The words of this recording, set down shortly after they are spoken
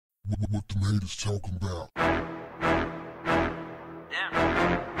what the haters talking about. Yeah.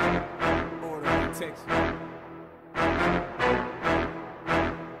 Order of protection.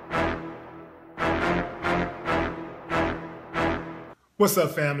 What's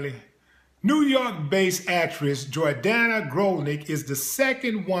up, family? New York-based actress Jordana Grolnick is the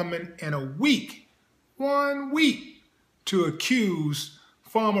second woman in a week, 1 week, to accuse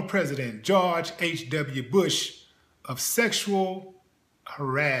former President George H.W. Bush of sexual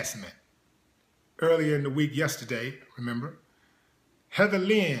harassment. Earlier in the week, yesterday, remember, Heather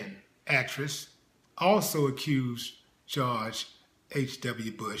Lynn, actress, also accused George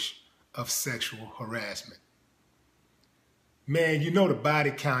H.W. Bush of sexual harassment. Man, you know the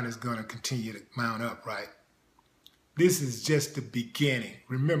body count is going to continue to mount up, right? This is just the beginning.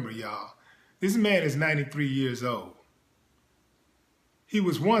 Remember, y'all, this man is 93 years old. He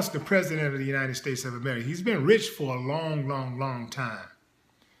was once the president of the United States of America. He's been rich for a long, long, long time.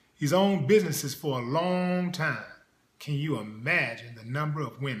 He's owned businesses for a long time. Can you imagine the number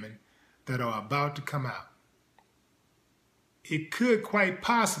of women that are about to come out? It could quite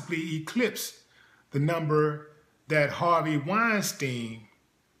possibly eclipse the number that Harvey Weinstein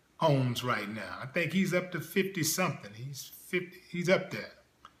owns right now. I think he's up to 50-something. He's up there.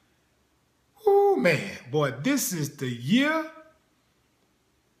 Oh man, boy, this is the year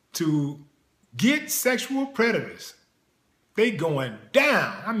to get sexual predators. They going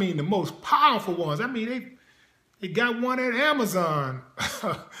down. I mean, the most powerful ones. I mean, they got one at Amazon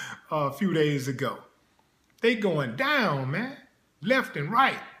a few days ago. They going down, man, left and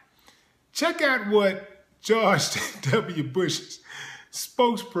right. Check out what George W. Bush's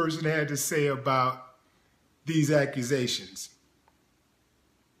spokesperson had to say about these accusations.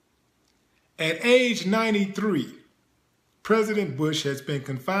 At age 93, President Bush has been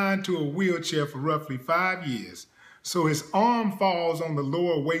confined to a wheelchair for roughly 5 years, so his arm falls on the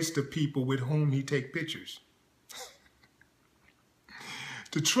lower waist of people with whom he takes pictures.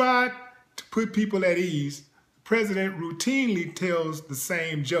 To try to put people at ease, the president routinely tells the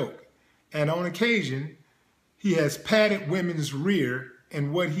same joke, and on occasion, he has patted women's rear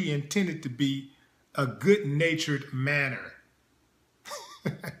in what he intended to be a good-natured manner.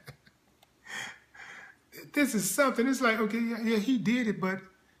 This is something, it's like, okay, yeah, he did it, but,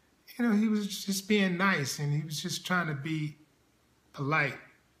 you know, he was just being nice and he was just trying to be polite,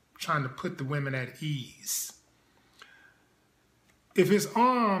 trying to put the women at ease. If his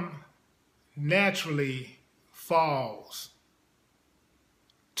arm naturally falls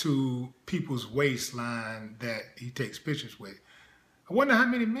to people's waistline that he takes pictures with, I wonder how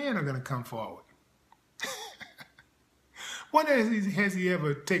many men are going to come forward. Wonder has he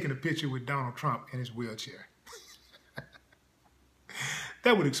ever taken a picture with Donald Trump in his wheelchair?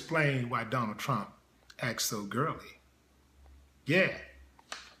 That would explain why Donald Trump acts so girly. Yeah.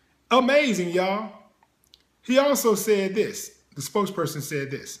 Amazing, y'all. He also said this, the spokesperson said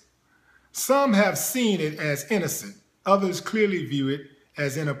this: some have seen it as innocent, others clearly view it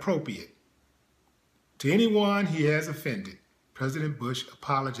as inappropriate. To anyone he has offended, President Bush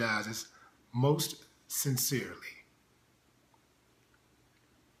apologizes most sincerely.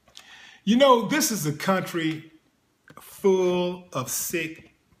 You know, this is a country full of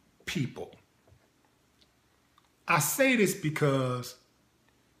sick people. I say this because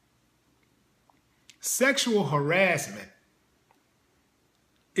sexual harassment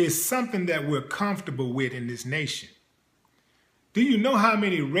is something that we're comfortable with in this nation. Do you know how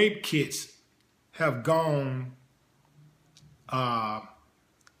many rape kits have gone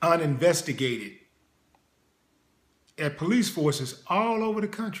uninvestigated at police forces all over the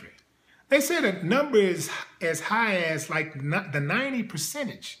country? They say the number is as high as like the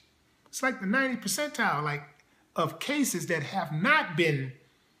 90%. It's like the 90 percentile, like, of cases that have not been,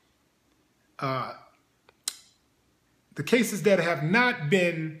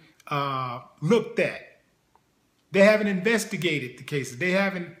 looked at. They haven't investigated the cases. They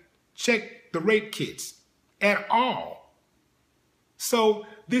haven't checked the rape kits at all. So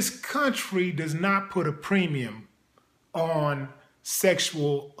this country does not put a premium on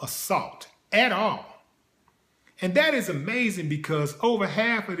sexual assault at all. And that is amazing because over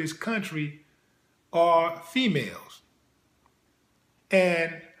half of this country are females.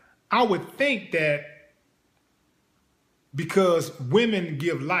 And I would think that because women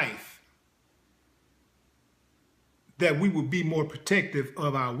give life, that we would be more protective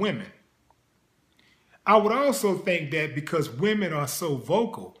of our women. I would also think that because women are so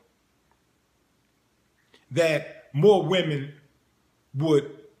vocal, that more women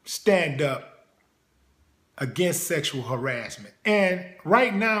would stand up against sexual harassment. And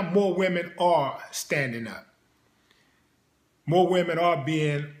right now, more women are standing up. More women are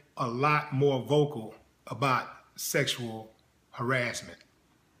being a lot more vocal about sexual harassment.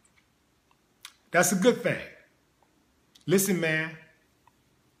 That's a good thing. Listen, man,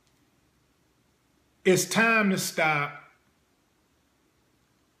 it's time to stop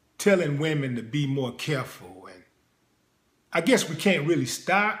telling women to be more careful. And I guess we can't really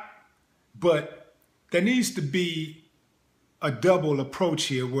stop, but there needs to be a double approach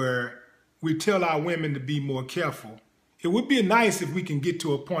here where we tell our women to be more careful. It would be nice if we can get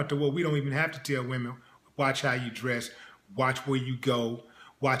to a point to where we don't even have to tell women, watch how you dress, watch where you go,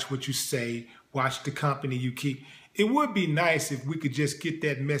 watch what you say, watch the company you keep. It would be nice if we could just get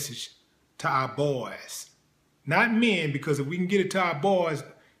that message to our boys, not men, because if we can get it to our boys,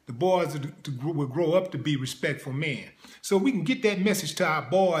 the boys will grow up to be respectful men. So we can get that message to our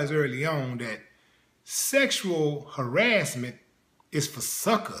boys early on that sexual harassment is for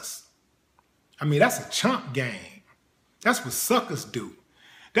suckers. I mean, that's a chump game. That's what suckers do.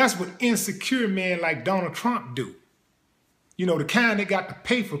 That's what insecure men like Donald Trump do. You know, the kind that got to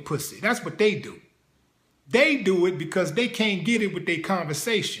pay for pussy. That's what they do. They do it because they can't get it with their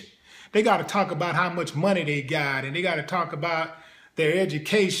conversation. They got to talk about how much money they got, and they got to talk about their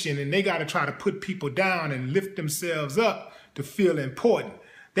education, and they got to try to put people down and lift themselves up to feel important.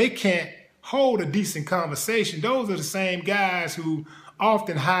 They can't hold a decent conversation. Those are the same guys who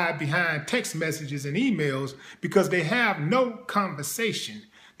often hide behind text messages and emails because they have no conversation.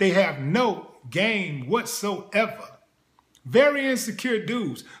 They have no game whatsoever. Very insecure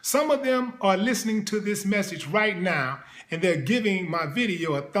dudes. Some of them are listening to this message right now and they're giving my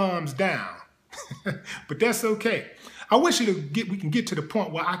video a thumbs down. But that's okay. I wish we can get to the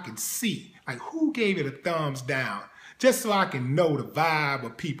point where I can see like who gave it a thumbs down, just so I can know the vibe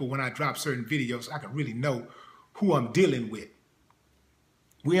of people when I drop certain videos. So I can really know who I'm dealing with.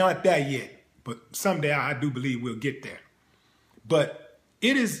 We aren't there yet, but someday I do believe we'll get there. But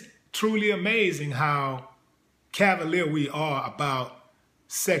it is truly amazing how cavalier we are about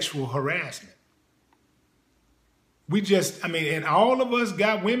sexual harassment. And all of us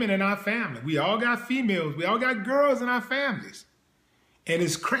got women in our family. We all got females. We all got girls in our families. And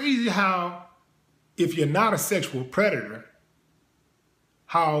it's crazy how, if you're not a sexual predator,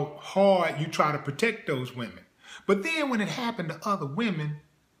 how hard you try to protect those women. But then when it happened to other women,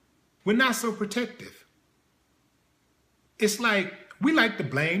 we're not so protective. It's like we like to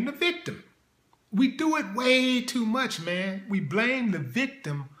blame the victim. We do it way too much, man. We blame the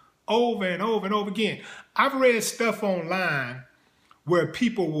victim over and over and over again. I've read stuff online where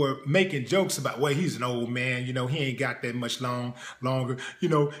people were making jokes about, well, he's an old man, you know, he ain't got that much longer. You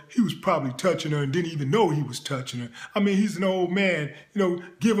know, he was probably touching her and didn't even know he was touching her. I mean, he's an old man, you know,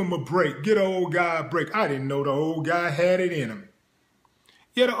 give him a break. Get an old guy a break. I didn't know the old guy had it in him.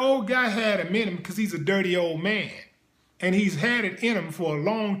 Yeah, the old guy had him in him because he's a dirty old man. And he's had it in him for a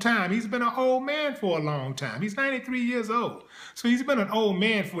long time. He's been an old man for a long time. He's 93 years old. So he's been an old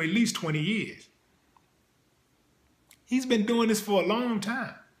man for at least 20 years. He's been doing this for a long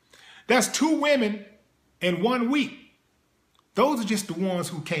time. That's 2 women in 1 week. Those are just the ones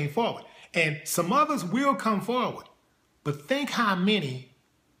who came forward. And some others will come forward. But think how many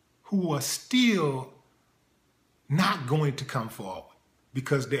who are still not going to come forward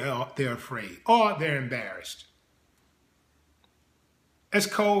because they're afraid or they're embarrassed. That's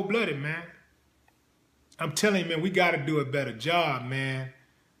cold-blooded, man. I'm telling you, man, we got to do a better job, man.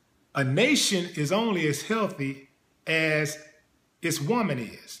 A nation is only as healthy as its woman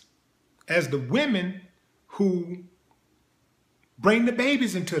is, as the women who bring the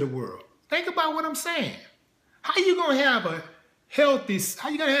babies into the world. Think about what I'm saying. How you gonna have healthy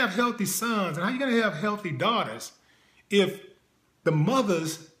sons and how you gonna have healthy daughters if the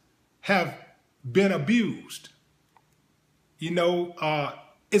mothers have been abused? You know,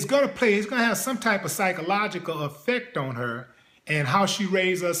 it's gonna have some type of psychological effect on her and how she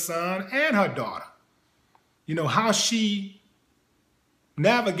raised her son and her daughter. You know, how she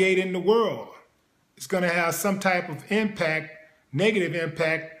navigated in the world. It's gonna have some type of impact, negative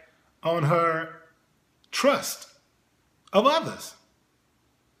impact on her trust of others.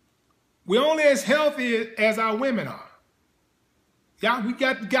 We're only as healthy as our women are. Y'all, we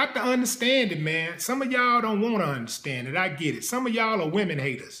got to understand it, man. Some of y'all don't want to understand it. I get it. Some of y'all are women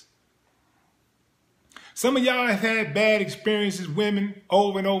haters. Some of y'all have had bad experiences with women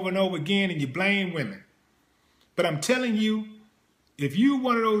over and over and over again, and you blame women. But I'm telling you, if you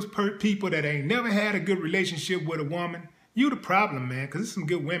one of those people that ain't never had a good relationship with a woman, you the problem, man, because there's some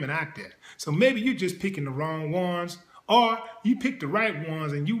good women out there. So maybe you're just picking the wrong ones, or you picked the right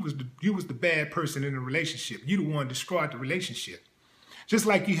ones and you was the bad person in the relationship. You the one destroyed the relationship. Just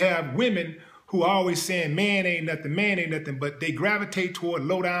like you have women who are always saying man ain't nothing, but they gravitate toward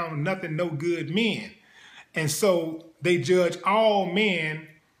low down, nothing, no good men. And so they judge all men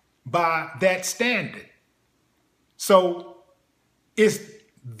by that standard. So it's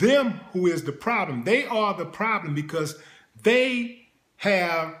them who is the problem. They are the problem because they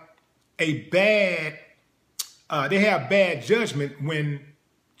have a bad judgment when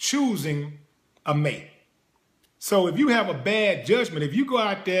choosing a mate. So if you have a bad judgment, if you go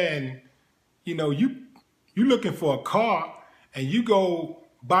out there and you're looking for a car and you go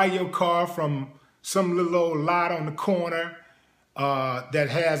buy your car from some little old lot on the corner that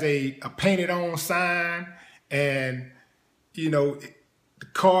has a painted on sign, and the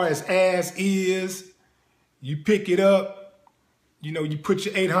car is as is, you pick it up, you put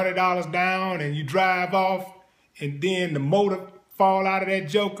your $800 down and you drive off, and then the motor fall out of that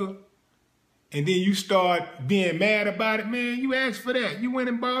joker, and then you start being mad about it. Man, you asked for that. You went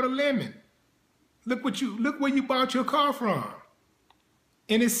and bought a lemon. Look where you bought your car from.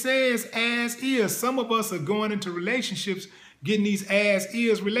 And it says as is. Some of us are going into relationships, getting these as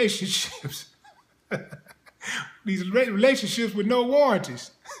is relationships. These relationships with no warranties.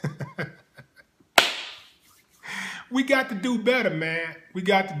 We got to do better, man. We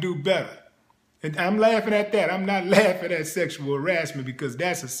got to do better. And I'm laughing at that. I'm not laughing at sexual harassment because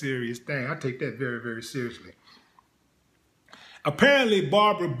that's a serious thing. I take that very, very seriously. Apparently,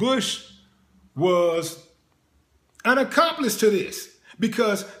 Barbara Bush was an accomplice to this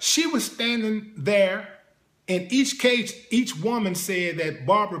because she was standing there. In each case, each woman said that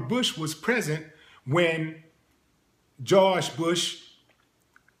Barbara Bush was present when George Bush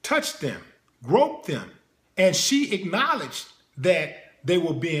touched them, groped them, and she acknowledged that they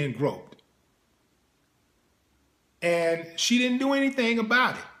were being groped. And she didn't do anything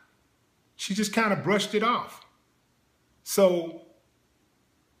about it. She just kind of brushed it off. So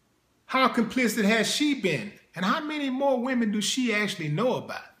how complicit has she been? And how many more women does she actually know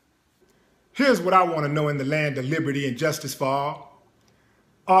about? Here's what I want to know in the land of liberty and justice for all.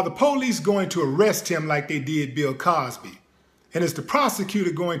 Are the police going to arrest him like they did Bill Cosby? And is the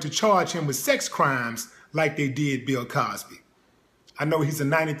prosecutor going to charge him with sex crimes like they did Bill Cosby? I know he's a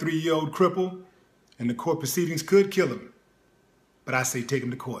 93-year-old cripple, and the court proceedings could kill him. But I say take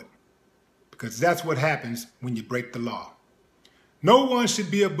him to court, because that's what happens when you break the law. No one should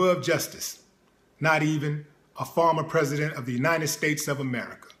be above justice, not even a former president of the United States of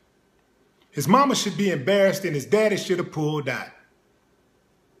America. His mama should be embarrassed and his daddy should have pulled out.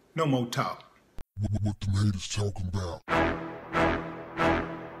 No more talk. What the haters talking about?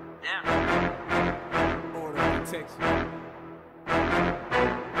 Order of protection.